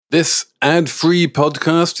This ad-free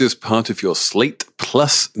podcast is part of your Slate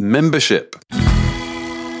Plus membership.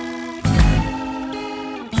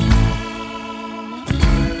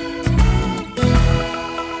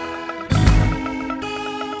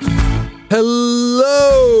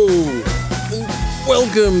 Hello!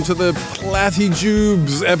 Welcome to the Platy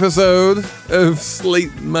Jubes episode of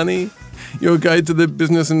Slate Money, your guide to the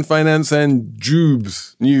business and finance and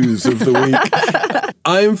Jubes news of the week.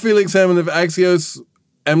 I'm Felix Salmon of Axios.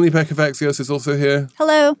 Emily Peck of Axios is also here.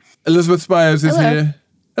 Hello. Elizabeth Spiers is here.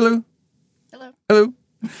 Hello. Hello. Hello.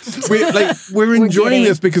 We're enjoying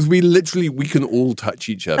this because we can all touch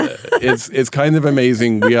each other. It's kind of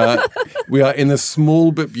amazing. We are in a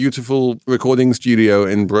small but beautiful recording studio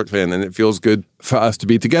in Brooklyn, and it feels good for us to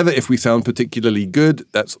be together. If we sound particularly good,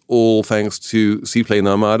 that's all thanks to Seaplane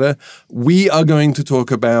Armada. We are going to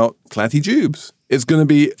talk about Platy Jubes. It's going to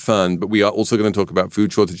be fun, but we are also going to talk about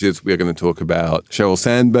food shortages. We are going to talk about Sheryl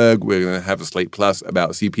Sandberg. We're going to have a Slate Plus about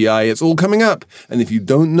CPI. It's all coming up. And if you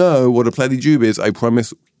don't know what a Platy Jube is, I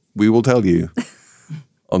promise we will tell you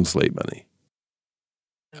on Slate Money.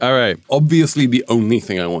 All right. Obviously, the only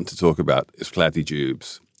thing I want to talk about is Platy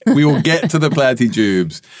Jubes. We will get to the Platy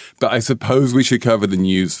Jubes, but I suppose we should cover the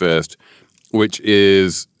news first, which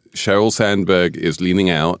is Sheryl Sandberg is leaning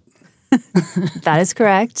out. That is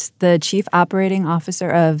correct. The chief operating officer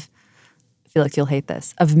of, I feel like you'll hate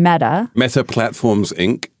this, of Meta Platforms,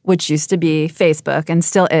 Inc., which used to be Facebook and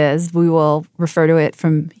still is. We will refer to it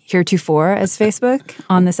from heretofore as Facebook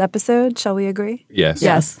on this episode. Shall we agree? Yes.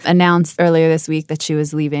 Yes. Announced earlier this week that she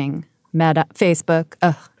was leaving Meta, Facebook.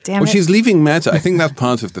 Ugh, damn it. Well, she's leaving Meta. I think that's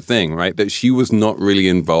part of the thing, right? That she was not really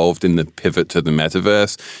involved in the pivot to the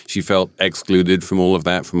metaverse. She felt excluded from all of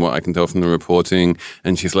that, from what I can tell from the reporting.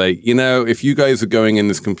 And she's like, if you guys are going in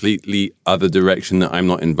this completely other direction that I'm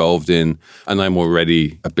not involved in, and I'm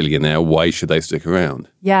already a billionaire, why should I stick around?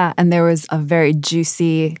 Yeah, and there was a very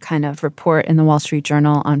juicy kind of report in the Wall Street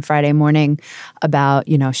Journal on Friday morning about,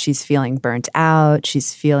 she's feeling burnt out.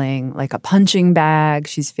 She's feeling like a punching bag.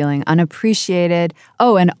 She's feeling unappreciated.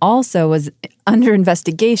 Oh, and also was under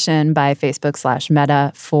investigation by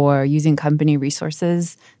Facebook/Meta for using company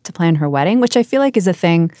resources to plan her wedding, which I feel like is a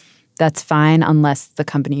thing that's fine unless the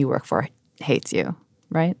company you work for hates you,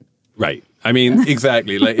 right? Right. I mean,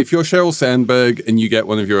 exactly. Like, if you're Sheryl Sandberg and you get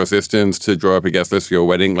one of your assistants to draw up a guest list for your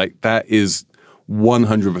wedding, that is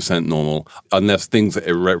 100% normal, unless things are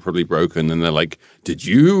irreparably broken and they're like, did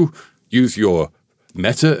you use your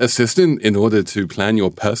Meta assistant in order to plan your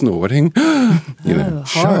personal wedding?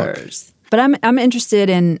 Horrors. But I'm interested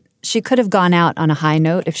in, she could have gone out on a high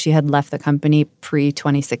note if she had left the company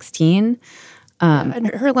pre-2016. And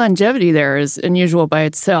her longevity there is unusual by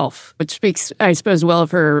itself, which speaks, I suppose, well of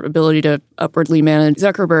her ability to upwardly manage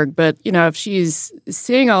Zuckerberg. But, if she's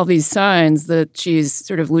seeing all these signs that she's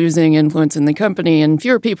sort of losing influence in the company and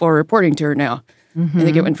fewer people are reporting to her now. Mm-hmm. I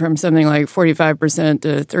think it went from something like 45%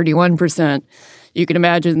 to 31%. You can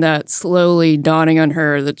imagine that slowly dawning on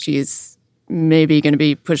her that she's maybe going to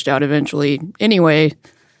be pushed out eventually anyway.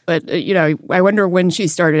 But, I wonder when she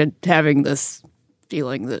started having this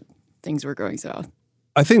feeling that things were going south.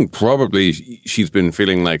 I think probably she's been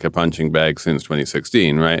feeling like a punching bag since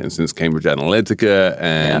 2016, right? And since Cambridge Analytica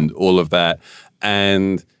and all of that.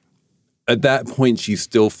 And at that point, she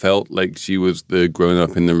still felt like she was the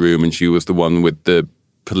grown-up in the room and she was the one with the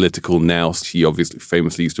political nous. She obviously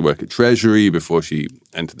famously used to work at Treasury before she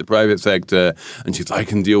entered the private sector. And she's like, I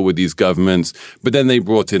can deal with these governments. But then they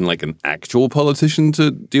brought in an actual politician to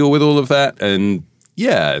deal with all of that. And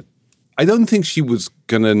I don't think she was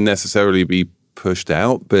going to necessarily be pushed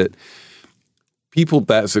out, but people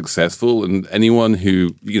that successful and anyone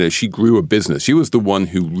who, she grew a business. She was the one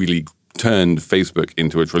who really turned Facebook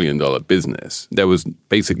into $1 trillion business. There was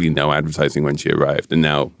basically no advertising when she arrived, and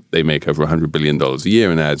now they make over $100 billion a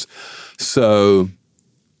year in ads. So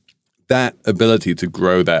that ability to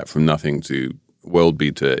grow that from nothing to world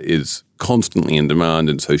beater is constantly in demand.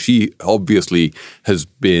 And so she obviously has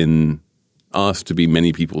been asked to be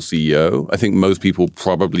many people's CEO. I think most people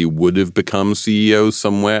probably would have become CEOs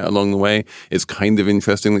somewhere along the way. It's kind of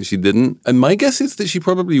interesting that she didn't. And my guess is that she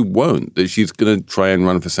probably won't, that she's going to try and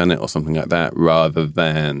run for Senate or something like that rather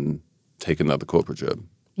than take another corporate job.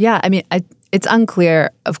 Yeah, I mean, it's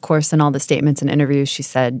unclear, of course, in all the statements and interviews. She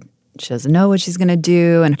said she doesn't know what she's going to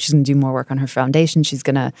do and she's going to do more work on her foundation. She's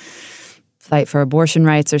going to fight for abortion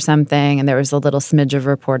rights or something. And there was a little smidge of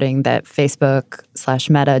reporting that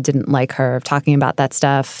Facebook/Meta didn't like her talking about that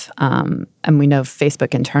stuff. And we know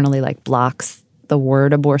Facebook internally blocks the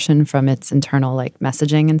word abortion from its internal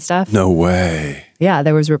messaging and stuff. No way. Yeah,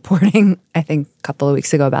 there was reporting, I think, a couple of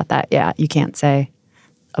weeks ago about that. Yeah, you can't say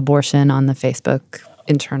abortion on the Facebook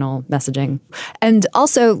internal messaging. And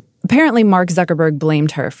also, apparently Mark Zuckerberg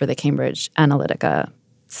blamed her for the Cambridge Analytica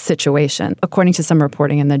situation. According to some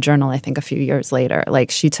reporting in the Journal, I think a few years later,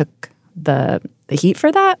 like she took the heat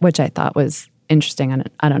for that, which I thought was interesting. And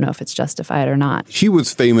I don't know if it's justified or not. She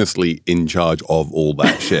was famously in charge of all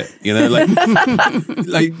that shit. You know, like,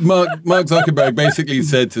 like Mark Zuckerberg basically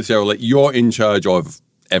said to Sheryl, like, you're in charge of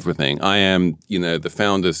everything. I am, you know, the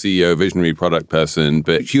founder, CEO, visionary product person,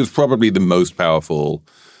 but she was probably the most powerful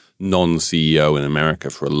non-CEO in America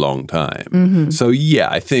for a long time. Mm-hmm. So yeah,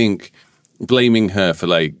 I think blaming her for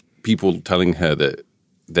like people telling her that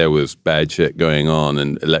there was bad shit going on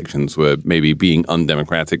and elections were maybe being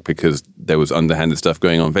undemocratic because there was underhanded stuff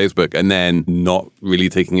going on Facebook, and then not really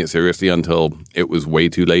taking it seriously until it was way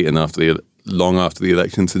too late and long after the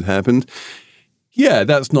elections had happened. Yeah,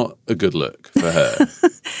 that's not a good look for her.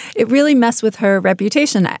 It really messed with her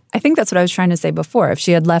reputation. I think that's what I was trying to say before. If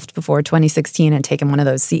she had left before 2016 and taken one of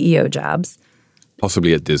those CEO jobs.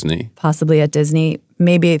 Possibly at Disney,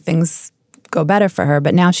 maybe things go better for her.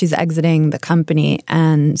 But now she's exiting the company,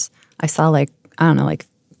 and I saw like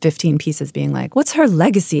 15 pieces being like, what's her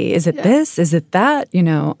legacy? Is it this? Is it that? You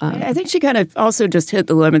know, I think she kind of also just hit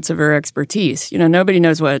the limits of her expertise. You know, nobody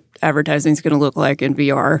knows what advertising is going to look like in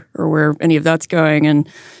VR or where any of that's going. And,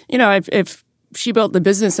 you know, if she built the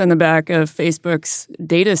business on the back of Facebook's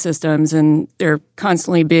data systems and they're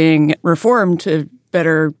constantly being reformed to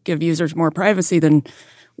better give users more privacy, then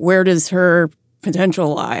where does her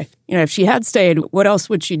potential lie? You know, if she had stayed, what else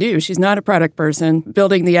would she do? She's not a product person.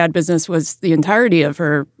 Building the ad business was the entirety of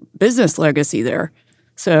her business legacy there.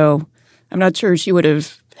 So I'm not sure she would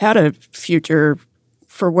have had a future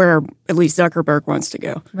for where at least Zuckerberg wants to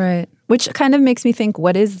go. Right. Which kind of makes me think,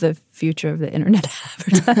 what is the future of the internet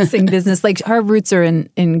advertising business? Like her roots are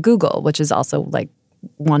in Google, which is also like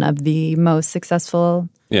one of the most successful.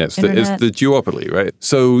 Yeah, it's the duopoly, right?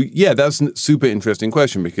 So, yeah, that's a super interesting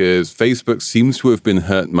question because Facebook seems to have been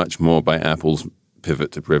hurt much more by Apple's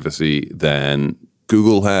pivot to privacy than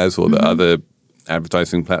Google has or the other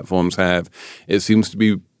advertising platforms have. It seems to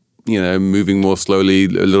be, you know, moving more slowly, a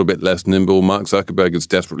little bit less nimble. Mark Zuckerberg is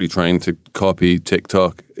desperately trying to copy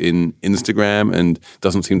TikTok in Instagram and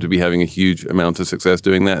doesn't seem to be having a huge amount of success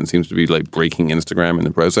doing that and seems to be like breaking Instagram in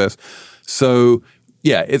the process. So,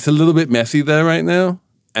 yeah, it's a little bit messy there right now.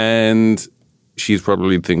 And she's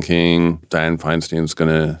probably thinking Dianne Feinstein's going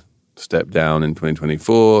to step down in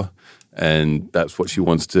 2024, and that's what she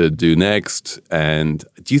wants to do next. And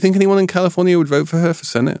do you think anyone in California would vote for her for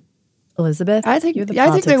Senate? Elizabeth? I think You're I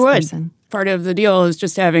think they would. Person. Part of the deal is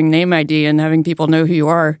just having name ID and having people know who you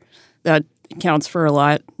are. That counts for a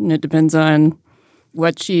lot, and it depends on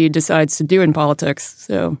what she decides to do in politics.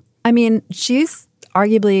 So, I mean, she's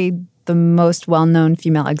arguably the most well-known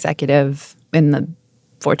female executive in the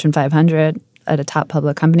Fortune 500 at a top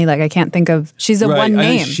public company. Like, I can't think of... She's a one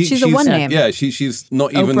name. She's a one name. Yeah, she's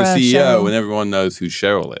not even Oprah, the CEO, Sheryl. and everyone knows who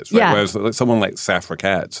Sheryl is. Right? Yeah. Whereas like, someone like Safra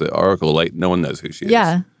Katz at Oracle, like no one knows who she is.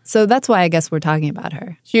 Yeah. So that's why I guess we're talking about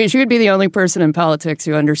her. She would be the only person in politics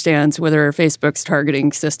who understands whether Facebook's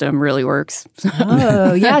targeting system really works.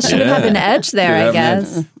 Oh, yeah. She would have an edge there, I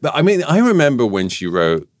guess. But I mean, I remember when she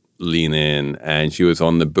wrote Lean In and she was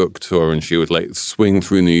on the book tour and she would like swing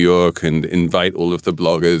through New York and invite all of the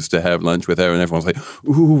bloggers to have lunch with her and everyone's like,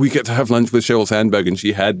 ooh, we get to have lunch with Sheryl Sandberg, and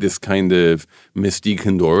she had this kind of mystique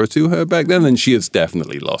and aura to her back then, and she has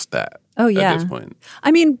definitely lost that. Oh, yeah. At this point.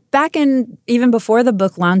 I mean, even before the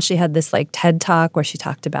book launch, she had this like TED Talk where she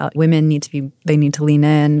talked about women need to lean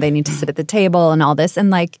in, they need to sit at the table and all this.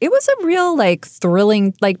 And like, it was a real like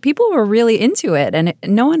thrilling, like people were really into it. And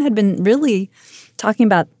no one had been really talking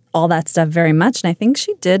about all that stuff very much. And I think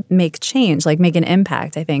she did make change, like make an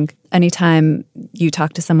impact. I think anytime you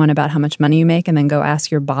talk to someone about how much money you make and then go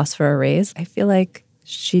ask your boss for a raise, I feel like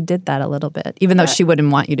she did that a little bit, even though she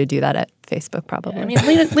wouldn't want you to do that at Facebook probably. I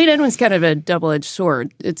mean, Lean In was kind of a double-edged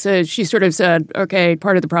sword. She sort of said, okay,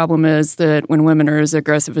 part of the problem is that when women are as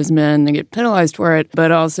aggressive as men, they get penalized for it,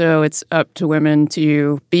 but also it's up to women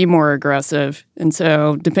to be more aggressive. And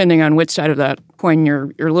so depending on which side of that coin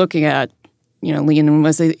you're looking at, you know, Lean In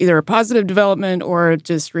was either a positive development or it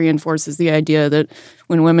just reinforces the idea that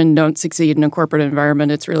when women don't succeed in a corporate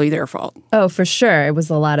environment, it's really their fault. Oh, for sure. It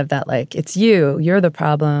was a lot of that, like, it's you're the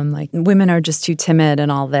problem. Like, women are just too timid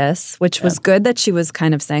and all this, which was good that she was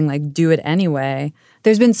kind of saying, like, do it anyway.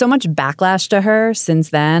 There's been so much backlash to her since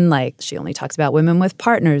then. Like, she only talks about women with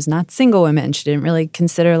partners, not single women. She didn't really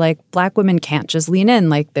consider, like, Black women can't just lean in.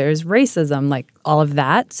 Like, there's racism, like, all of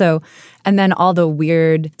that. So, and then all the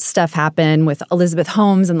weird stuff happened with Elizabeth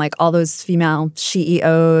Holmes and, like, all those female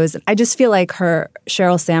CEOs. I just feel like Sheryl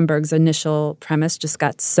Sheryl Sandberg's initial premise just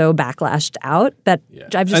got so backlashed out that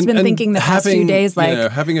I've just been thinking the past few days,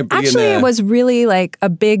 like, having a actually it was really like a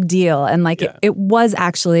big deal. And like it was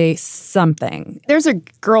actually something. There's a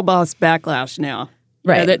girl boss backlash now.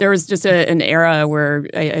 Right. There was just an era where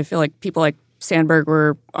I feel like people like Sandberg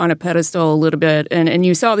were on a pedestal a little bit. And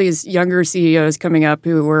you saw these younger CEOs coming up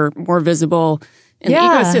who were more visible in the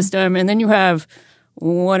ecosystem. And then you have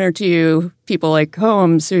one or two people like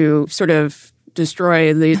Holmes who sort of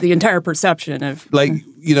destroy the entire perception of... Like,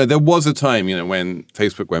 there was a time, when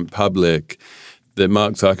Facebook went public, that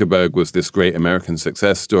Mark Zuckerberg was this great American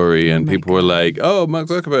success story, and people were like, oh, Mark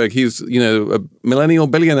Zuckerberg, he's, a millennial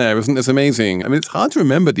billionaire. Isn't this amazing? I mean, it's hard to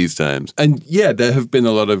remember these times. And yeah, there have been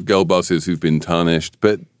a lot of girl bosses who've been tarnished,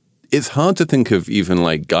 but it's hard to think of even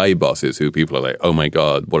like guy bosses who people are like, oh my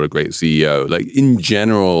God, what a great CEO. Like in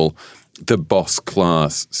general, the boss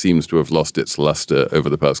class seems to have lost its luster over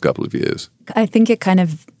the past couple of years. I think it kind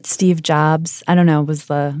of Steve Jobs, I don't know,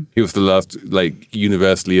 he was the last like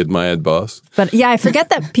universally admired boss. But yeah, I forget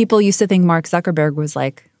that people used to think Mark Zuckerberg was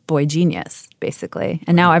like boy genius, basically.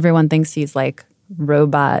 And now everyone thinks he's like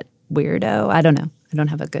robot weirdo. I don't know. I don't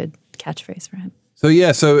have a good catchphrase for him. So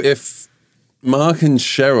if Mark and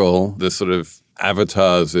Sheryl, the sort of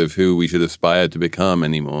avatars of who we should aspire to become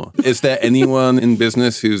anymore, is there anyone in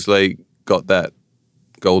business who's like got that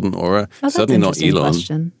golden aura? Certainly not Elon.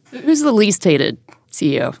 Question. Who's the least hated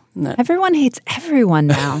CEO? Everyone hates everyone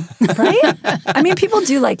now, right? I mean, people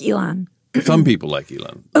do like Elon. Some people like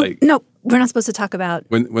Elon. No, we're not supposed to talk about...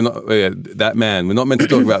 We're not, that man. We're not meant to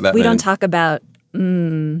talk about that man. We don't talk about...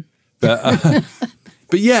 But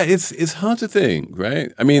yeah, it's hard to think,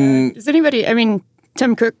 right? I mean... Does anybody... I mean,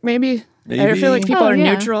 Tim Cook, maybe? I feel like people are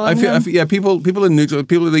neutral. I feel people are neutral.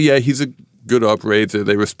 People are he's a good operator.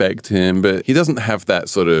 They respect him, but he doesn't have that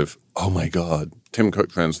sort of, oh my God, Tim Cook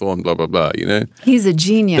transformed, blah, blah, blah, He's a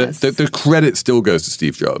genius. The credit still goes to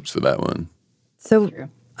Steve Jobs for that one. So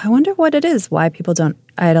I wonder what it is, why people don't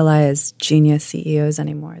idolize genius CEOs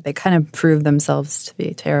anymore. They kind of prove themselves to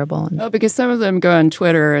be terrible. Because some of them go on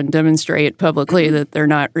Twitter and demonstrate publicly that they're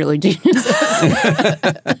not really geniuses.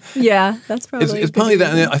 Yeah, that's probably... It's partly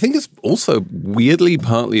that, and I think it's also weirdly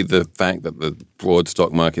partly the fact that the broad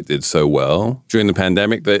stock market did so well during the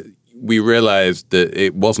pandemic that we realized that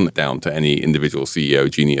it wasn't down to any individual CEO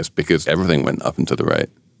genius because everything went up and to the right.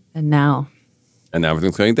 And now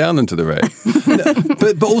everything's going down and to the right.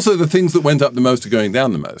 but also the things that went up the most are going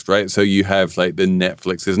down the most, right? So you have like the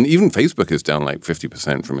Netflixes, and even Facebook is down like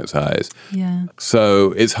 50% from its highs. Yeah.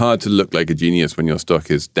 So it's hard to look like a genius when your stock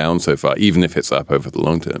is down so far, even if it's up over the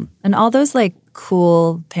long term. And all those like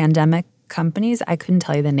cool pandemic companies, I couldn't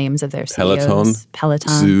tell you the names of their CEOs.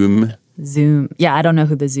 Peloton. Zoom. Yeah, I don't know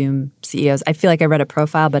who the Zoom CEOs. I feel like I read a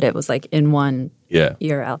profile, but it was like in one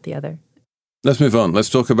ear, out the other. Let's move on. Let's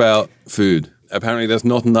talk about food. Apparently there's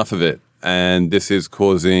not enough of it, and this is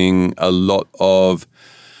causing a lot of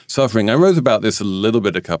suffering. I wrote about this a little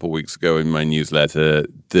bit a couple weeks ago in my newsletter,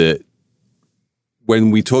 that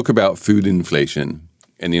when we talk about food inflation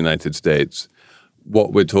in the United States,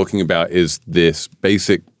 what we're talking about is this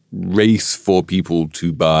basic race for people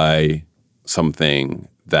to buy something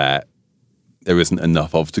that there isn't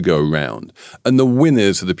enough of to go around. And the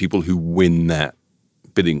winners are the people who win that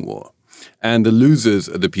bidding war. And the losers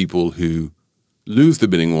are the people who lose the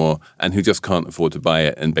bidding war and who just can't afford to buy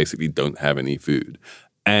it and basically don't have any food.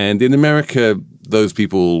 And in America, those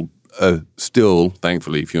people are still,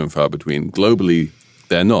 thankfully, few and far between. Globally,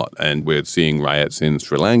 they're not. And we're seeing riots in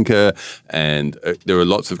Sri Lanka, and there are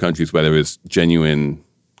lots of countries where there is genuine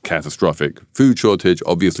catastrophic food shortage,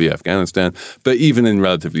 obviously Afghanistan, but even in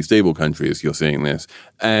relatively stable countries, you're seeing this.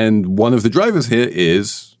 And one of the drivers here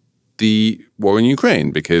is the war in Ukraine,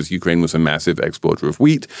 because Ukraine was a massive exporter of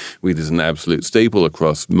wheat. Wheat is an absolute staple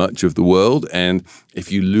across much of the world. And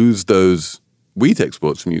if you lose those wheat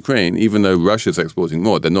exports from Ukraine, even though Russia's exporting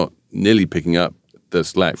more, they're not nearly picking up the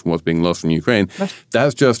slack from what's being lost from Ukraine.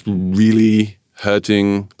 That's just really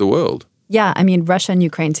hurting the world. Yeah, I mean, Russia and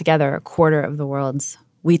Ukraine together are a quarter of the world's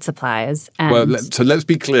wheat supplies. And so let's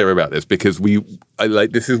be clear about this, because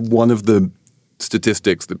this is one of the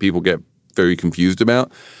statistics that people get very confused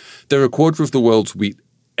about. They're a quarter of the world's wheat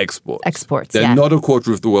exports. They're not a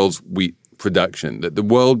quarter of the world's wheat production. That the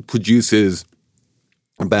world produces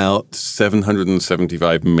about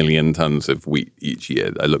 775 million tons of wheat each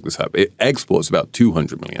year. I looked this up. It exports about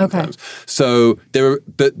 200 million tons. So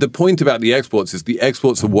the point about the exports is the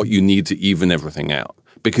exports are what you need to even everything out.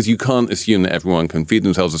 Because you can't assume that everyone can feed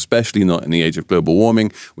themselves, especially not in the age of global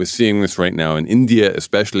warming. We're seeing this right now in India,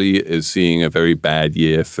 especially, is seeing a very bad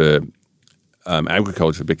year for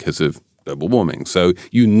agriculture because of global warming. So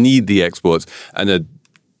you need the exports, and a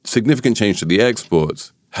significant change to the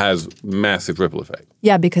exports has massive ripple effect.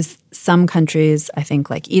 Yeah, because some countries, I think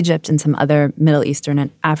like Egypt and some other Middle Eastern and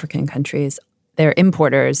African countries, they're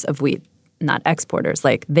importers of wheat, not exporters.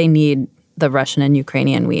 Like they need the Russian and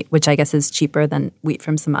Ukrainian wheat, which I guess is cheaper than wheat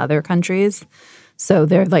from some other countries. So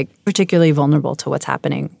they're like particularly vulnerable to what's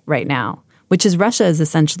happening right now, which is Russia is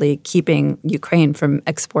essentially keeping Ukraine from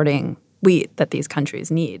exporting wheat that these countries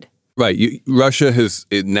need. Right. Russia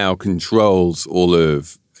it now controls all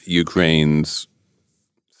of Ukraine's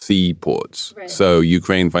seaports. Right. So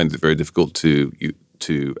Ukraine finds it very difficult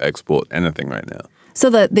to export anything right now. So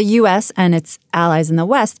the U.S. and its allies in the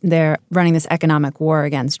West, they're running this economic war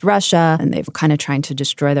against Russia, and they've kind of trying to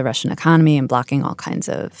destroy the Russian economy and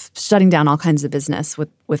shutting down all kinds of business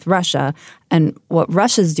with Russia. And what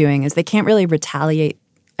Russia's doing is they can't really retaliate.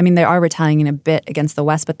 I mean, they are retaliating a bit against the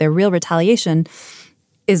West, but their real retaliation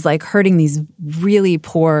is like hurting these really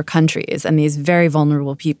poor countries and these very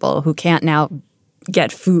vulnerable people who can't now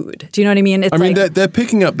get food. Do you know what I mean? They're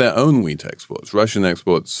picking up their own wheat exports. Russian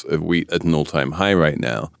exports of wheat at an all-time high right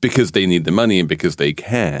now because they need the money and because they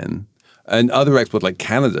can. And other exports like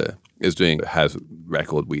Canada has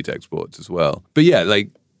record wheat exports as well. But yeah,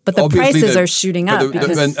 but the prices are shooting up.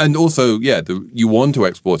 And also, you want to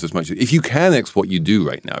export as much. If you can export, you do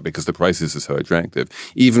right now because the prices are so attractive.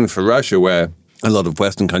 Even for Russia, where a lot of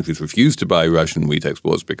Western countries refuse to buy Russian wheat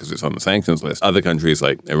exports because it's on the sanctions list. Other countries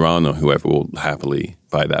like Iran or whoever will happily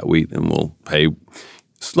buy that wheat and will pay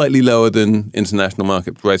slightly lower than international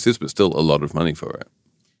market prices, but still a lot of money for it.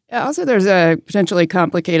 Also, there's a potentially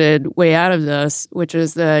complicated way out of this, which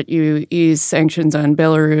is that you ease sanctions on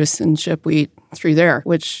Belarus and ship wheat through there,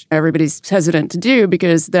 which everybody's hesitant to do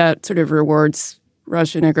because that sort of rewards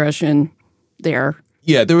Russian aggression there.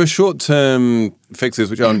 Yeah, there are short-term fixes,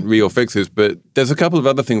 which aren't real fixes, but there's a couple of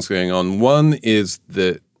other things going on. One is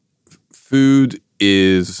that food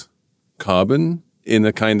is carbon in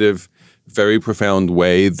a kind of very profound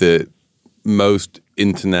way that most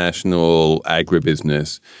international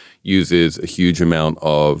agribusiness uses a huge amount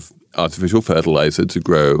of artificial fertilizer to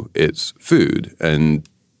grow its food. And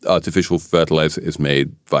artificial fertilizer is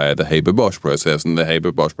made via the Haber-Bosch process, and the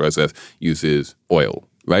Haber-Bosch process uses oil.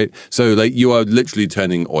 Right? So you are literally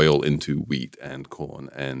turning oil into wheat and corn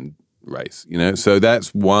and rice, So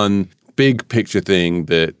that's one big picture thing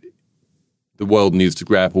that the world needs to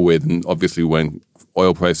grapple with. And obviously when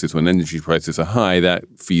energy prices are high, that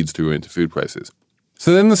feeds through into food prices.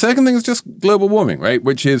 So then the second thing is just global warming, right?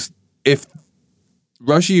 Which is if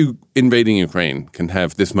Russia invading Ukraine can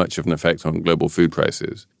have this much of an effect on global food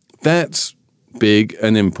prices, that's big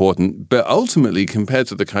and important, but ultimately, compared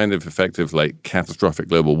to the kind of effect of catastrophic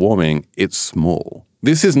global warming, it's small.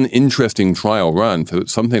 This is an interesting trial run for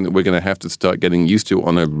something that we're going to have to start getting used to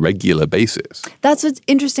on a regular basis. That's what's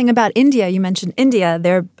interesting about India. You mentioned India.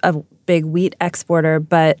 They're a big wheat exporter,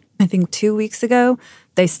 but I think 2 weeks ago,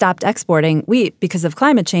 they stopped exporting wheat because of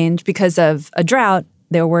climate change, because of a drought.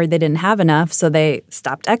 They were worried they didn't have enough, so they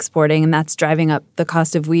stopped exporting, and that's driving up the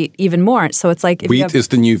cost of wheat even more. So it's like wheat is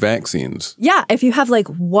the new vaccines. Yeah, if you have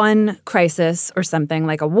one crisis or something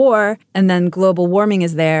like a war, and then global warming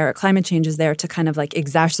is there, or climate change is there to kind of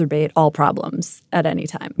exacerbate all problems at any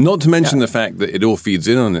time. Not to mention the fact that it all feeds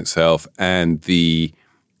in on itself, and the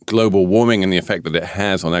global warming and the effect that it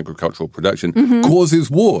has on agricultural production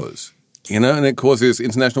causes wars, and it causes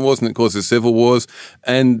international wars and it causes civil wars,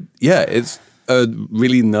 and it's a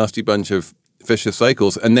really nasty bunch of vicious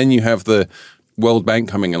cycles. And then you have the World Bank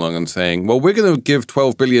coming along and saying, well, we're going to give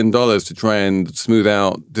 $12 billion to try and smooth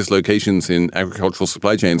out dislocations in agricultural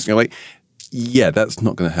supply chains. And you're like, yeah, that's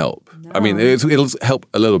not going to help. No. I mean, it'll help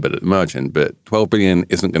a little bit at the margin, but $12 billion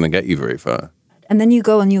isn't going to get you very far. And then you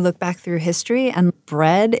go and you look back through history, and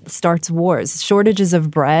bread starts wars. Shortages of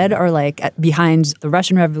bread are behind the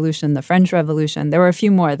Russian Revolution, the French Revolution. There were a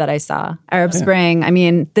few more that I saw. Arab Spring. I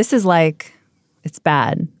mean, this is it's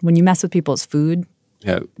bad. When you mess with people's food.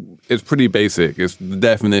 Yeah, it's pretty basic. It's the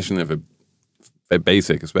definition of a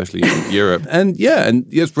basic, especially in Europe. And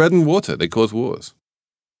yes, bread and water, they cause wars.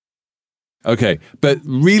 Okay, but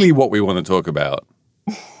really what we want to talk about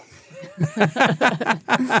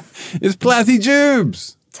is Platy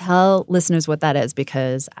Jubes. Tell listeners what that is,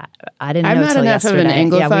 because I didn't know. I'm not till enough yesterday. of an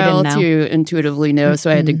Anglophile to intuitively know, so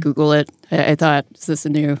I had to Google it. I thought, is this a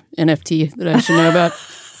new NFT that I should know about?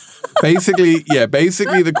 Basically,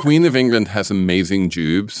 the Queen of England has amazing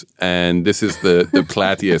jubes, and this is the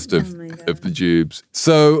platiest of the jubes.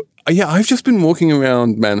 So, I've just been walking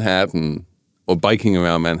around Manhattan, or biking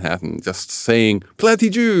around Manhattan, just saying Platy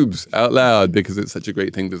Jubes out loud because it's such a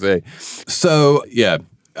great thing to say. So,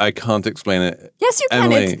 I can't explain it. Yes, you can.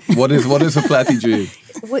 Emily, what is a Platy Jube?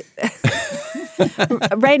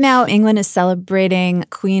 Right now, England is celebrating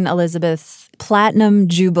Queen Elizabeth's Platinum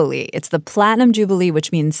Jubilee. It's the Platinum Jubilee,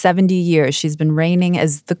 which means 70 years. She's been reigning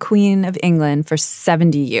as the Queen of England for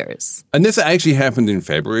 70 years. And this actually happened in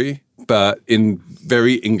February, but in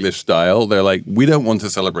very English style. They're like, we don't want to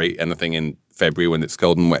celebrate anything in February when it's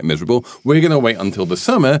cold and wet and miserable. We're going to wait until the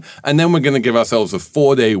summer, and then we're going to give ourselves a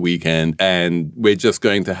 4-day weekend, and we're just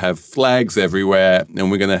going to have flags everywhere,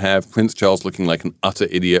 and we're going to have Prince Charles looking like an utter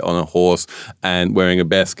idiot on a horse and wearing a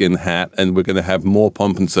bearskin hat, and we're going to have more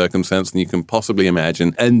pomp and circumstance than you can possibly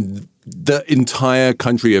imagine. And the entire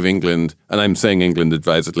country of England, and I'm saying England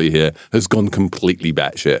advisedly here, has gone completely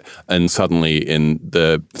batshit and suddenly in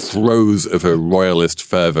the throes of a royalist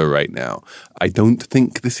fervor right now. I don't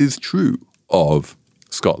think this is true of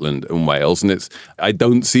Scotland and Wales, and I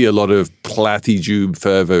don't see a lot of Platy Jube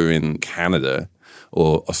fervor in Canada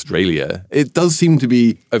or Australia. It does seem to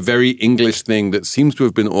be a very English thing that seems to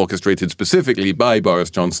have been orchestrated specifically by Boris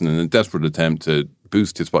Johnson in a desperate attempt to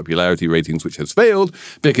boost his popularity ratings, which has failed,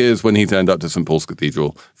 because when he turned up to St. Paul's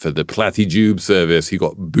Cathedral for the Platy Jube service, he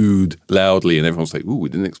got booed loudly, and everyone's like, ooh, we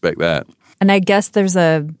didn't expect that. And I guess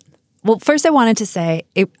well, first I wanted to say,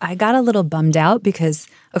 I got a little bummed out because,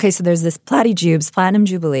 okay, so there's this Platy Jube's Platinum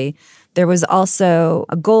Jubilee. There was also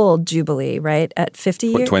a Gold Jubilee, right, at 50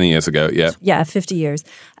 years? 20 years ago, yeah. Yeah, 50 years.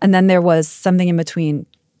 And then there was something in between.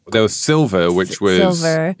 There was Silver, which was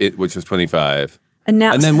 25. And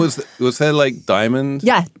then was there like Diamond?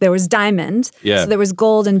 Yeah, there was Diamond. Yeah. So there was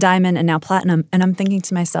Gold and Diamond and now Platinum. And I'm thinking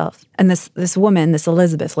to myself, and this woman, this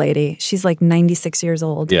Elizabeth lady, she's like 96 years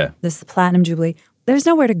old. Yeah. This Platinum Jubilee. There's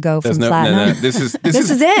nowhere to go from Platinum. No. This is it.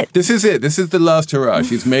 This is it. This is the last hurrah.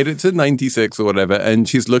 She's made it to 96 or whatever, and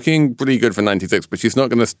she's looking pretty good for 96, but she's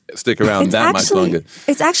not going to stick around much longer.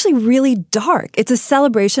 It's actually really dark. It's a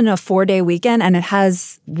celebration of a 4-day weekend, and it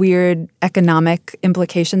has weird economic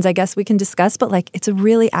implications, I guess we can discuss, but like it's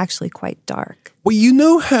really actually quite dark. Well, you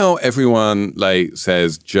know how everyone like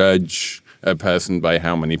says judge a person by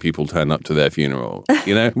how many people turn up to their funeral,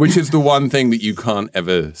 you know, which is the one thing that you can't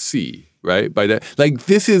ever see. Right? Like,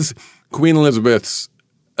 this is Queen Elizabeth's,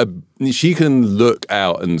 she can look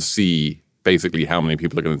out and see basically how many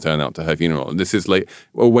people are going to turn out to her funeral. And this is like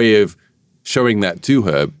a way of showing that to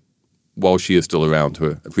her while she is still around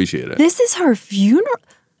to appreciate it. This is her funeral?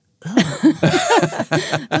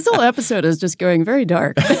 This whole episode is just going very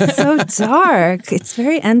dark. It's so dark. It's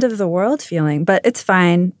very end of the world feeling, but it's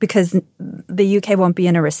fine because the UK won't be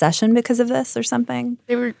in a recession because of this or something.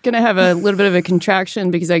 They were going to have a little bit of a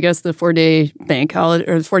contraction because I guess the 4-day bank holiday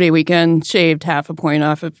or the 4-day weekend shaved half a point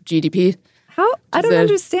off of GDP. How? I don't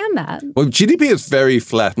understand that. Well, GDP is very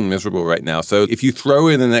flat and miserable right now. So if you throw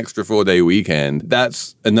in an extra 4-day weekend,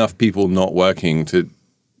 that's enough people not working to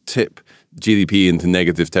tip GDP into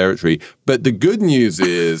negative territory. But the good news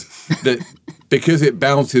is that because it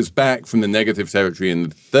bounces back from the negative territory in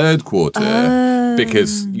the third quarter,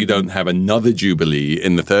 because you don't have another Jubilee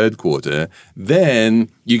in the third quarter, then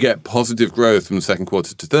you get positive growth from the second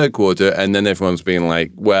quarter to third quarter. And then everyone's being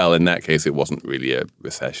like, well, in that case, it wasn't really a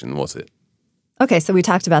recession, was it? Okay, so we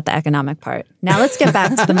talked about the economic part. Now let's get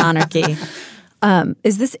back to the monarchy.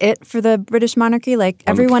 Is this it for the British monarchy? Like,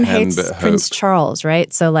 everyone hates Prince Charles,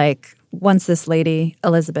 right? So, like, once this lady,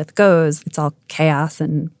 Elizabeth, goes, it's all chaos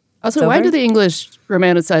and also, why do the English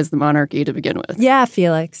romanticize the monarchy to begin with? Yeah,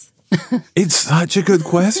 Felix. It's such a good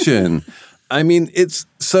question. I mean,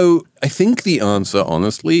 I think the answer,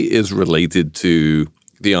 honestly, is related to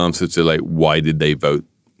the answer to, like, why did they vote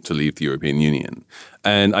to leave the European Union?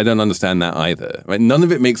 And I don't understand that either. Right? None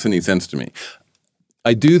of it makes any sense to me.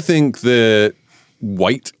 I do think that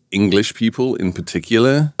white English people in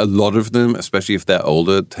particular, a lot of them, especially if they're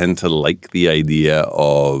older, tend to like the idea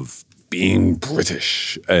of being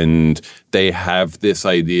British. And they have this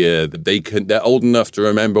idea that they're old enough to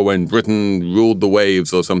remember when Britain ruled the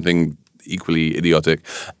waves or something equally idiotic.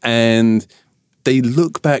 And they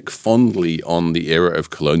look back fondly on the era of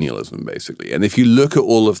colonialism, basically. And if you look at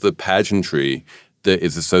all of the pageantry that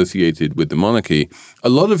is associated with the monarchy, a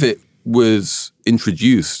lot of it was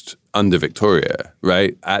introduced under Victoria,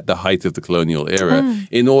 right, at the height of the colonial era,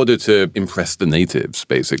 in order to impress the natives,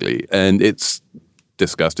 basically. And it's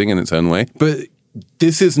disgusting in its own way. But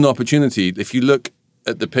this is an opportunity. If you look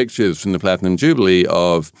at the pictures from the Platinum Jubilee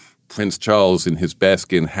of Prince Charles in his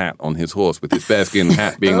bearskin hat on his horse, with his bearskin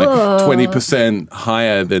hat being like 20%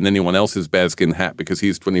 higher than anyone else's bearskin hat because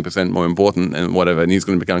he's 20% more important and whatever, and he's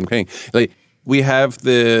going to become king. Like, we have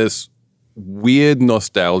this weird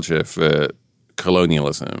nostalgia for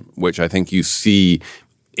colonialism, which I think you see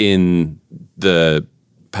in the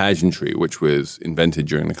pageantry, which was invented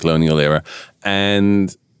during the colonial era.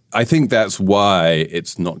 And I think that's why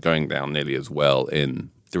it's not going down nearly as well in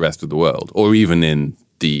the rest of the world, or even in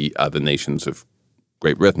the other nations of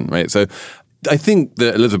Great Britain, right? So I think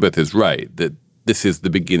that Elizabeth is right, that this is the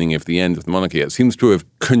beginning of the end of the monarchy. It seems to have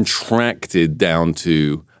contracted down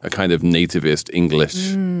to a kind of nativist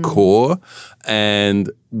English core.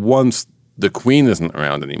 And once the Queen isn't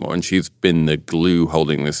around anymore, and she's been the glue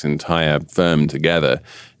holding this entire firm together,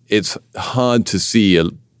 it's hard to see a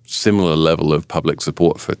similar level of public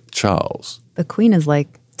support for Charles. The Queen is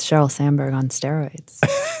like Sheryl Sandberg on steroids.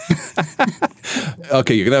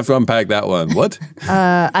 Okay, you're gonna have to unpack that one. What?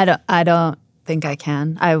 I don't think I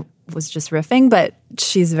can. I was just riffing, but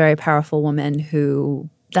she's a very powerful woman who.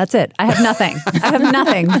 That's it. I have nothing. I have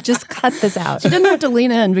nothing. Just cut this out. She didn't have to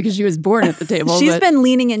lean in because she was born at the table. She's been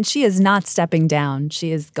leaning in. She is not stepping down.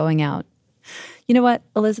 She is going out. You know what,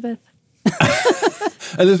 Elizabeth?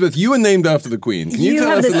 Elizabeth, you were named after the Queen. Can you tell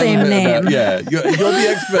have us the a little same bit name. about? Yeah, you're the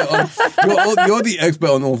expert on you're the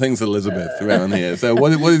expert on all things Elizabeth around here. So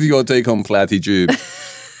what is your take on Platy Jubes?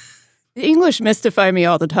 The English mystify me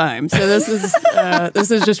all the time. So this is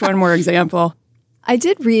just one more example. I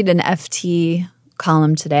did read an FT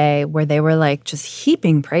column today where they were like just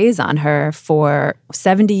heaping praise on her for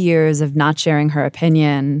 70 years of not sharing her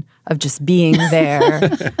opinion, of just being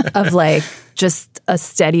there, of like just a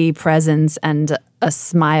steady presence and a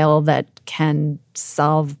smile that can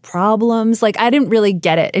solve problems. Like I didn't really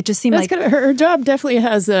get it. It just seemed like her job definitely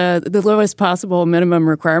has the lowest possible minimum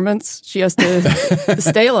requirements. She has to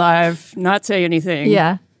stay alive, not say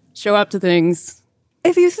anything, show up to things.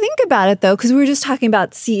 If you think about it, though, because we were just talking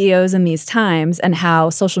about CEOs in these times and how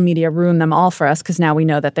social media ruined them all for us because now we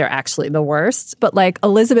know that they're actually the worst. But like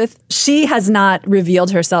Elizabeth, she has not revealed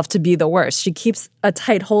herself to be the worst. She keeps a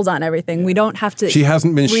tight hold on everything. We don't have to She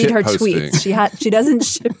hasn't been read her shitposting. tweets. She doesn't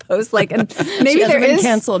shitpost. Like, and maybe she hasn't there been is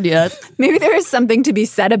canceled yet. Maybe there is something to be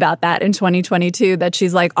said about that in 2022, that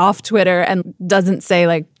she's like off Twitter and doesn't say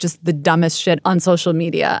like just the dumbest shit on social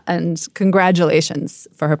media. And congratulations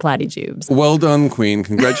for her Platy Jubes. Well done, Queen.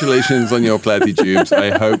 Congratulations on your Platy Jubes.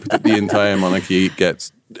 I hope that the entire monarchy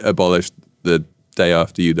gets abolished the day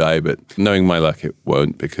after you die, but knowing my luck, it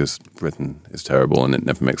won't, because Britain is terrible and it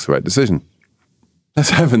never makes the right decision. Let's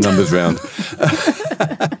have a numbers round.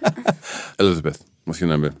 Elizabeth, what's your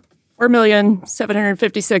number?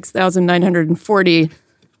 4,756,940.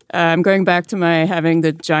 I'm going back to my having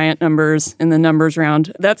the giant numbers in the numbers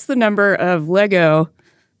round. That's the number of Lego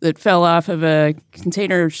that fell off of a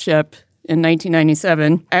container ship in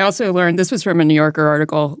 1997. I also learned, this was from a New Yorker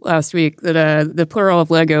article last week, that the plural of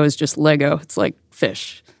Lego is just Lego. It's like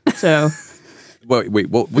fish. So... Wait,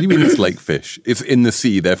 what do you mean it's like fish? It's in the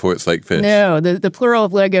sea, therefore it's like fish. No, the plural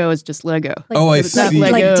of Lego is just Lego. Like, I see.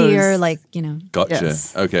 Like deer, like, you know. Gotcha.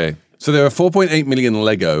 Yes. Okay. So there are 4.8 million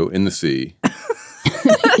Lego in the sea.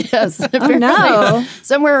 Yes. Oh, no.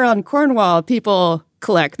 Somewhere around Cornwall, people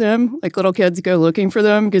collect them. Like little kids go looking for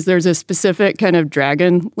them because there's a specific kind of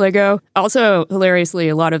dragon Lego. Also, hilariously,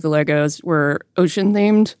 a lot of the Legos were ocean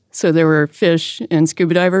themed. So there were fish and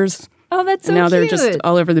scuba divers. Oh, that's so and now cute. they're just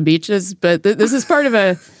all over the beaches. But this is part of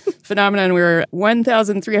a phenomenon where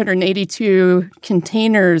 1,382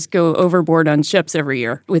 containers go overboard on ships every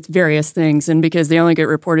year with various things. And because they only get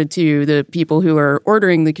reported to the people who are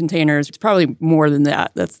ordering the containers, it's probably more than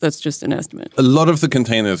that. That's just an estimate. A lot of the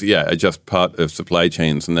containers, are just part of supply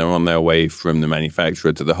chains, and they're on their way from the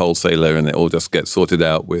manufacturer to the wholesaler, and it all just gets sorted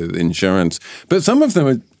out with insurance. But some of them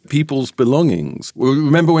are people's belongings.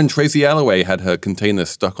 Remember when Tracy Alloway had her container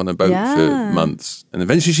stuck on a boat for months, and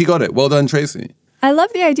eventually she got it. Well done, Tracy. I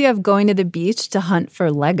love the idea of going to the beach to hunt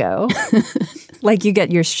for Lego. Like you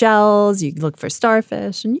get your shells, you look for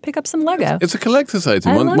starfish, and you pick up some Lego. It's a collector's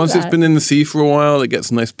item. I love Once that. it's been in the sea for a while, it gets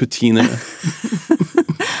a nice patina.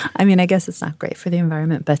 I mean, I guess it's not great for the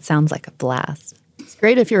environment, but it sounds like a blast. It's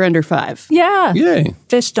great if you're under 5. Yeah. Yay.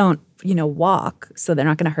 Fish don't, walk, so they're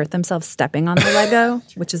not going to hurt themselves stepping on the Lego,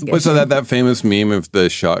 which is good. So that famous meme of the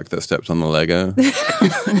shark that steps on the Lego?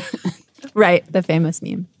 Right, the famous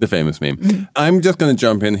meme. The famous meme. Mm-hmm. I'm just going to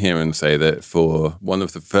jump in here and say that for one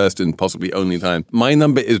of the first and possibly only time, my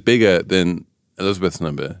number is bigger than Elizabeth's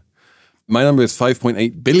number. My number is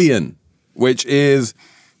 5.8 billion, which is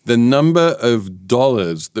the number of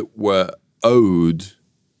dollars that were owed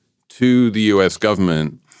to the US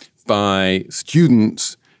government by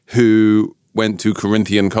students who went to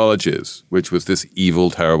Corinthian colleges, which was this evil,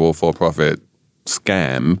 terrible, for-profit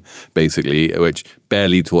scam, basically, which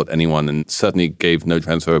barely taught anyone and certainly gave no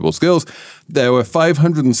transferable skills. There were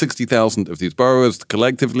 560,000 of these borrowers.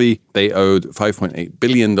 Collectively, they owed $5.8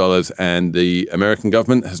 billion, and the American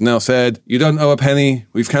government has now said, you don't owe a penny.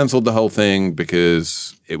 We've canceled the whole thing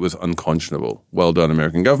because it was unconscionable. Well done,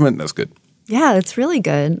 American government. That's good. Yeah, it's really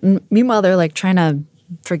good. And meanwhile, they're like trying to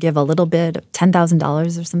forgive a little bit,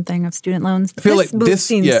 $10,000 or something of student loans. I feel like this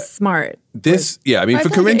seems smart. For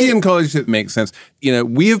Corinthian College, it makes sense.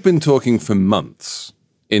 We have been talking for months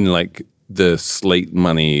in like the Slate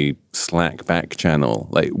Money Slack back channel.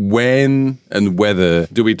 Like when and whether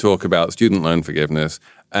do we talk about student loan forgiveness?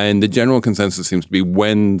 And the general consensus seems to be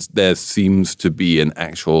when there seems to be an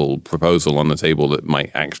actual proposal on the table that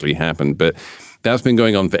might actually happen. But that's been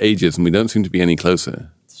going on for ages, and we don't seem to be any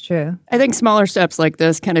closer. True. I think smaller steps like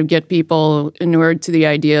this kind of get people inured to the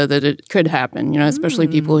idea that it could happen, especially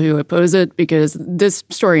people who oppose it, because this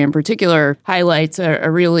story in particular highlights a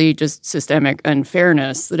really just systemic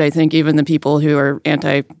unfairness that I think even the people who are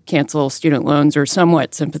anti-cancel student loans are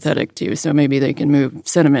somewhat sympathetic to. So maybe they can move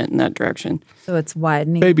sentiment in that direction. So it's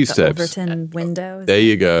widening Baby the steps. Overton window. There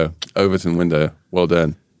you go. Overton window. Well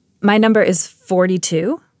done. My number is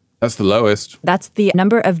 42. That's the lowest. That's the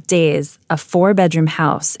number of days a 4-bedroom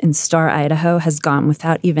house in Star, Idaho has gone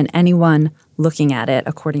without even anyone looking at it,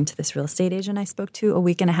 according to this real estate agent I spoke to a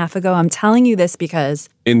week and a half ago. I'm telling you this because...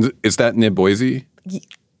 Is that near Boise?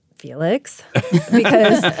 Felix,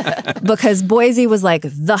 because Boise was like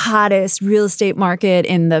the hottest real estate market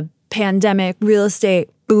in the pandemic real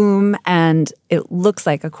estate boom, and it looks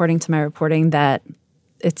like, according to my reporting, that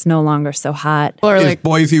it's no longer so hot. Or is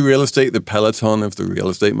Boise real estate the Peloton of the real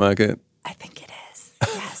estate market? I think it is.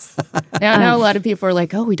 Yes. Now a lot of people are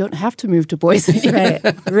like, oh, we don't have to move to Boise.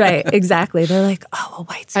 Right, exactly. They're like, oh,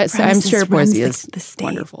 white supremacist I'm sure Boise runs is the state.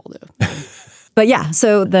 Wonderful, though. But yeah,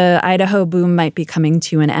 so the Idaho boom might be coming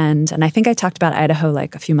to an end. And I think I talked about Idaho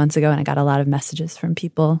like a few months ago, and I got a lot of messages from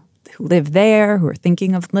people who live there, who are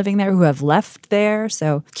thinking of living there, who have left there.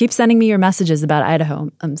 So keep sending me your messages about Idaho.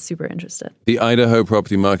 I'm super interested. The Idaho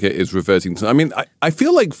property market is reverting to... I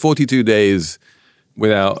feel like 42 days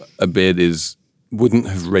without a bid wouldn't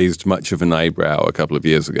have raised much of an eyebrow a couple of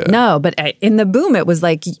years ago. No, but in the boom, it was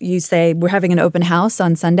like you say, we're having an open house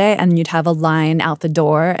on Sunday, and you'd have a line out the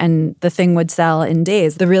door, and the thing would sell in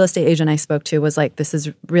days. The real estate agent I spoke to was like, this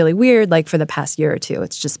is really weird. Like for the past year or two,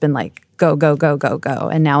 it's just been like, go, go, go, go, go.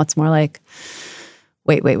 And now it's more like,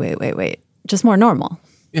 wait. Just more normal.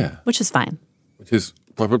 Yeah. Which is fine. Which is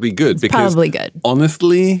probably good. It's probably good.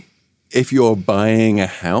 Honestly, if you're buying a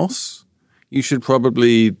house, you should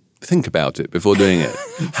probably think about it before doing it.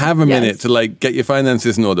 Have a minute to like get your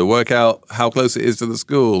finances in order, work out how close it is to the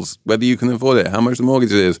schools, whether you can afford it, how much the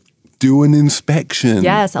mortgage is. Do an inspection.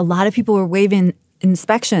 Yes, a lot of people were waiving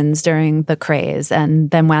inspections during the craze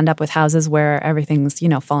and then wound up with houses where everything's,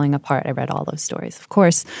 falling apart. I read all those stories, of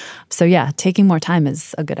course. So yeah, taking more time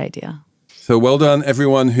is a good idea. So well done,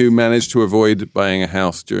 everyone who managed to avoid buying a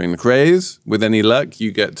house during the craze. With any luck,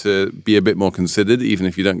 you get to be a bit more considered, even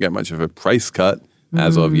if you don't get much of a price cut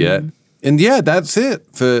as of yet. And yeah, that's it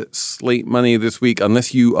for Slate Money this week,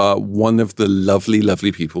 unless you are one of the lovely,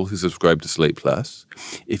 lovely people who subscribe to Slate Plus.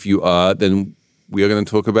 If you are, then we are going to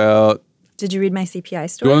talk about... Did you read my CPI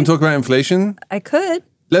story? Do you want to talk about inflation? I could.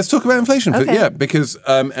 Let's talk about inflation. Okay. Because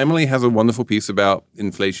Emily has a wonderful piece about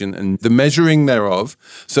inflation and the measuring thereof.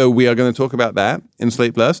 So we are going to talk about that in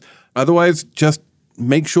Slate Plus. Otherwise, just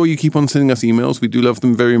make sure you keep on sending us emails. We do love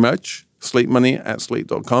them very much.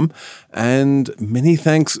 slatemoney@slate.com. And many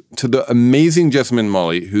thanks to the amazing Jessamine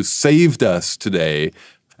Molli, who saved us today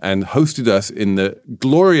and hosted us in the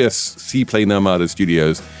glorious Seaplane Armada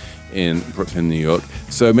studios in Brooklyn, New York.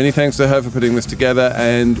 So many thanks to her for putting this together,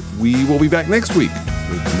 and we will be back next week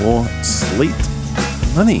with more Slate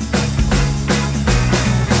Money.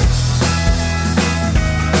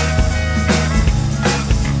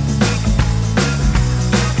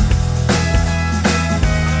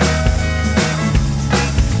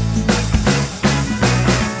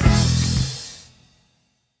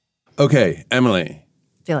 Okay, Emily.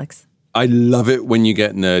 Felix. I love it when you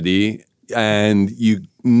get nerdy, and you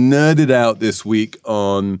nerded out this week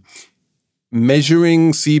on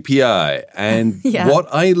measuring CPI. And what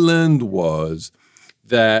I learned was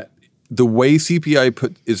that the way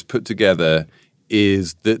CPI is put together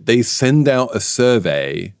is that they send out a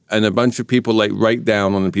survey and a bunch of people like write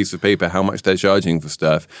down on a piece of paper how much they're charging for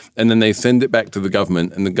stuff. And then they send it back to the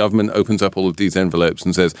government, and the government opens up all of these envelopes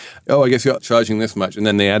and says, oh, I guess you're charging this much. And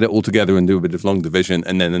then they add it all together and do a bit of long division,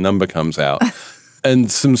 and then the number comes out.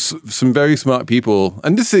 And some very smart people,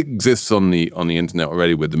 and this exists on the internet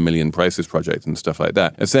already with the Million Prices Project and stuff like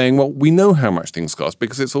that, are saying, well, we know how much things cost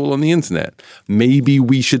because it's all on the internet. Maybe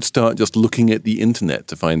we should start just looking at the internet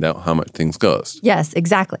to find out how much things cost. Yes,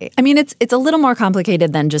 exactly. I mean, it's a little more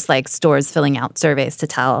complicated than just like stores filling out surveys to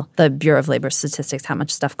tell the Bureau of Labor Statistics how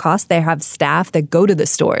much stuff costs. They have staff that go to the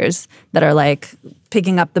stores that are like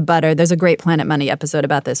picking up the butter. There's a great Planet Money episode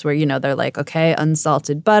about this where, they're like, okay,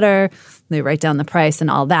 unsalted butter. They write down the price and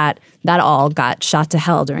all that. That all got shot to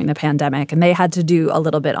hell during the pandemic, and they had to do a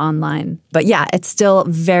little bit online. But yeah, it's still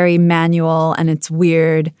very manual, and it's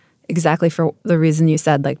weird exactly for the reason you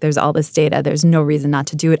said, like there's all this data. There's no reason not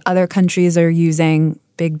to do it. Other countries are using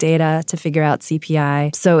big data to figure out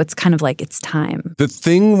CPI. So it's kind of like it's time. The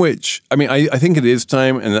thing which, I think it is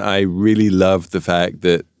time, and I really love the fact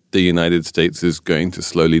that the United States is going to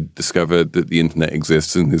slowly discover that the internet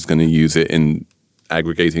exists and is going to use it in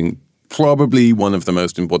aggregating probably one of the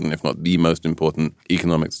most important, if not the most important,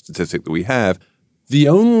 economic statistic that we have. The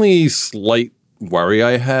only slight worry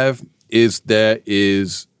I have is there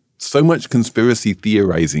is so much conspiracy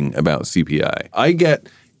theorizing about CPI. I get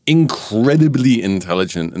incredibly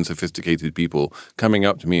intelligent and sophisticated people coming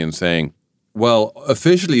up to me and saying, well,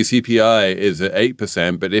 officially CPI is at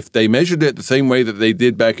 8%, but if they measured it the same way that they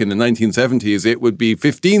did back in the 1970s, it would be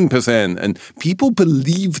 15%. And people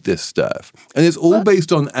believe this stuff. And it's all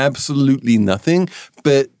based on absolutely nothing.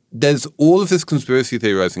 But there's all of this conspiracy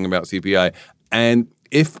theorizing about CPI. And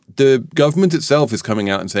if the government itself is coming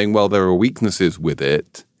out and saying, well, there are weaknesses with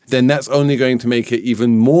it, then that's only going to make it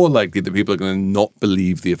even more likely that people are going to not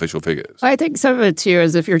believe the official figures. I think some of it, too,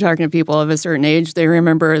 is if you're talking to people of a certain age, they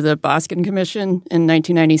remember the Boskin Commission in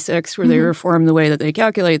 1996, where they reformed the way that they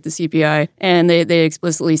calculate the CPI, and they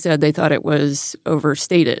explicitly said they thought it was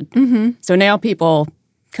overstated. So now people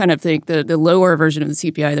kind of think that the lower version of the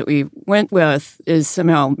CPI that we went with is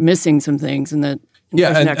somehow missing some things, and that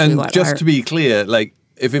inflation actually a lot just higher. To be clear,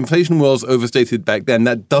 if inflation was overstated back then,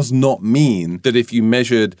 that does not mean that if you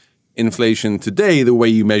measured inflation today the way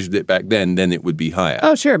you measured it back then it would be higher.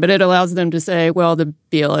 Oh, sure. But it allows them to say, well, the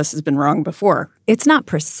BLS has been wrong before. It's not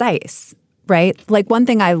precise, right? Like one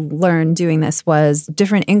thing I learned doing this was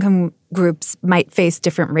different income groups might face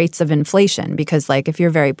different rates of inflation because like if you're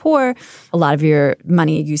very poor, a lot of your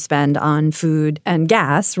money you spend on food and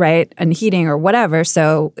gas, right? And heating or whatever.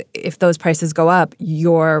 So if those prices go up,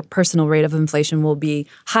 your personal rate of inflation will be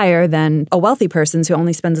higher than a wealthy person's who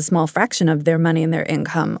only spends a small fraction of their money and their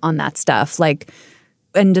income on that stuff.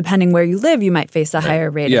 And depending where you live, you might face a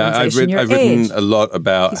higher rate of inflation. I've written a lot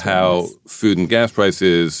about how food and gas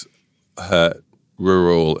prices hurt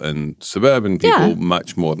rural and suburban people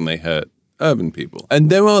much more than they hurt urban people.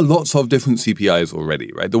 And there are lots of different CPIs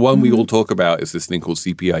already, right? The one we all talk about is this thing called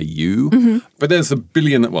CPIU. But there's a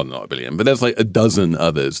billion, well, not a billion, but there's like a dozen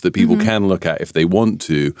others that people can look at if they want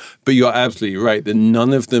to. But you're absolutely right that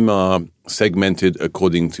none of them are segmented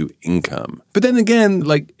according to income. But then again,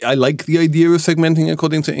 I like the idea of segmenting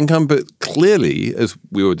according to income, but clearly, as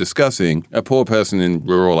we were discussing, a poor person in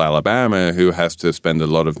rural Alabama who has to spend a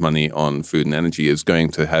lot of money on food and energy is going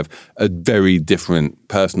to have a very different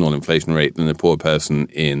personal inflation rate than a poor person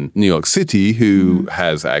in New York City who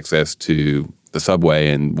has access to the subway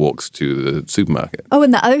and walks to the supermarket. Oh,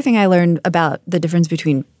 and the other thing I learned about the difference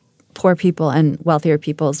between poor people and wealthier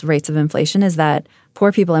people's rates of inflation is that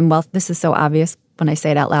poor people and this is so obvious when I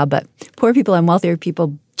say it out loud, but poor people and wealthier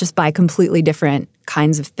people just buy completely different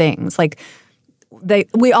kinds of things.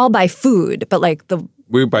 We all buy food, but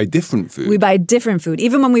we buy different food. We buy different food.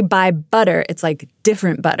 Even when we buy butter, it's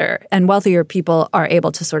different butter. And wealthier people are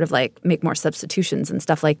able to sort of make more substitutions and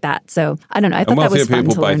stuff like that. So I don't know. I thought that was fun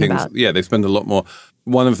to learn about. Yeah, they spend a lot more.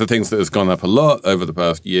 One of the things that has gone up a lot over the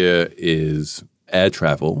past year is air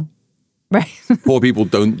travel. Right. Poor people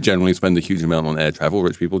don't generally spend a huge amount on air travel.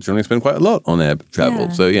 Rich people generally spend quite a lot on air travel.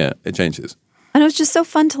 So yeah, it changes. And it was just so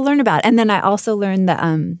fun to learn about. And then I also learned that,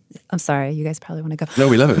 I'm sorry, you guys probably want to go. No,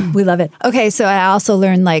 we love it. We love it. Okay, so I also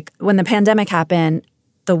learned when the pandemic happened,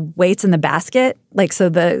 the weights in the basket, so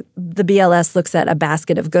the BLS looks at a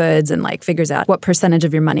basket of goods and figures out what percentage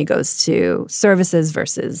of your money goes to services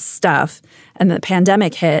versus stuff. And the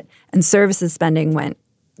pandemic hit and services spending went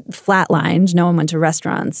flatlined. No one went to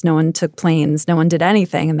restaurants. No one took planes. No one did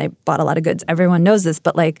anything. And they bought a lot of goods. Everyone knows this.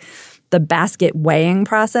 But the basket weighing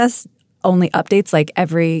process only updates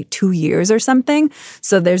every 2 years or something.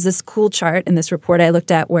 So there's this cool chart in this report I looked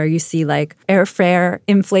at where you see airfare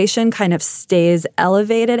inflation kind of stays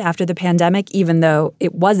elevated after the pandemic, even though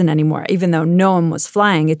it wasn't anymore, even though no one was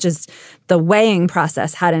flying. It just, the weighing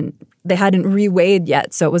process they hadn't reweighed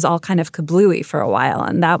yet. So it was all kind of kablooey for a while.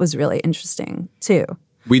 And that was really interesting too.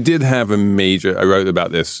 We did have I wrote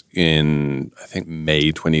about this in, I think,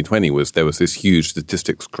 May 2020, there was this huge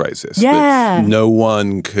statistics crisis. Yeah. That no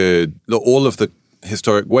one could, all of the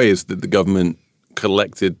historic ways that the government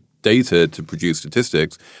collected data to produce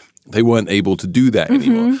statistics, they weren't able to do that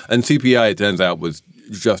anymore. And CPI, it turns out, was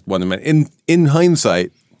just one of many. In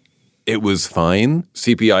hindsight, it was fine.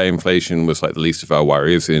 CPI inflation was like the least of our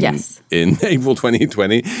worries in April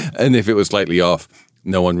 2020. And if it was slightly off,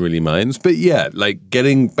 no one really minds. But yeah, like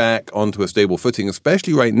getting back onto a stable footing,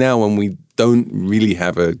 especially right now when we don't really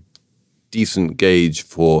have a decent gauge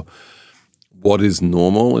for what is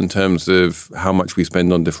normal in terms of how much we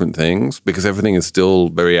spend on different things, because everything is still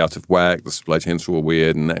very out of whack, the supply chains are all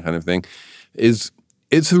weird and that kind of thing, it's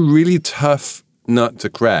a really tough nut to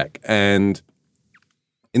crack. And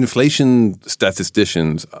inflation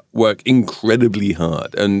statisticians work incredibly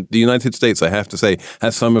hard. And the United States, I have to say,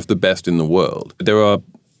 has some of the best in the world. There are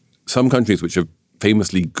some countries which are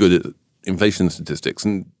famously good at inflation statistics,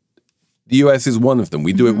 and the US is one of them.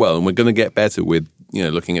 We do it well, and we're going to get better with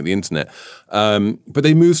looking at the internet. But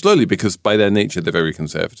they move slowly because by their nature, they're very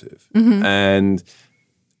conservative. And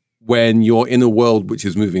when you're in a world which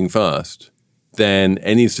is moving fast, then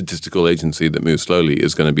any statistical agency that moves slowly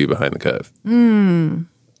is going to be behind the curve.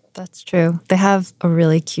 That's true. They have a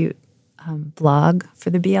really cute blog for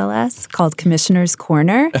the BLS called Commissioner's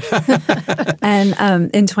Corner.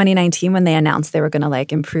 And in 2019, when they announced they were going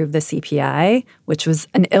to improve the CPI, which was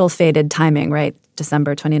an ill-fated timing, right?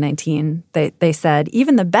 December 2019, they said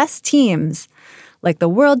even the best teams, like the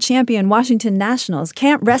world champion Washington Nationals,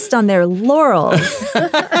 can't rest on their laurels.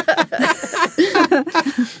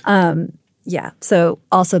 Yeah. So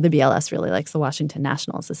also the BLS really likes the Washington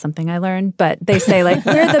Nationals is something I learned. But they say we're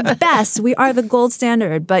the best. We are the gold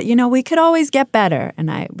standard. But, we could always get better. And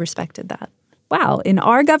I respected that. Wow. In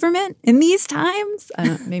our government, in these times,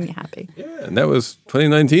 made me happy. Yeah. And that was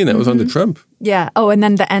 2019. That was under Trump. Yeah. Oh, and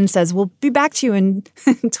then the end says, we'll be back to you in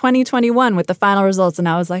 2021 with the final results. And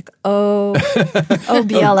I was like, oh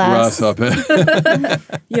BLS.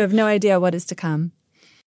 Grasshopper. You have no idea what is to come.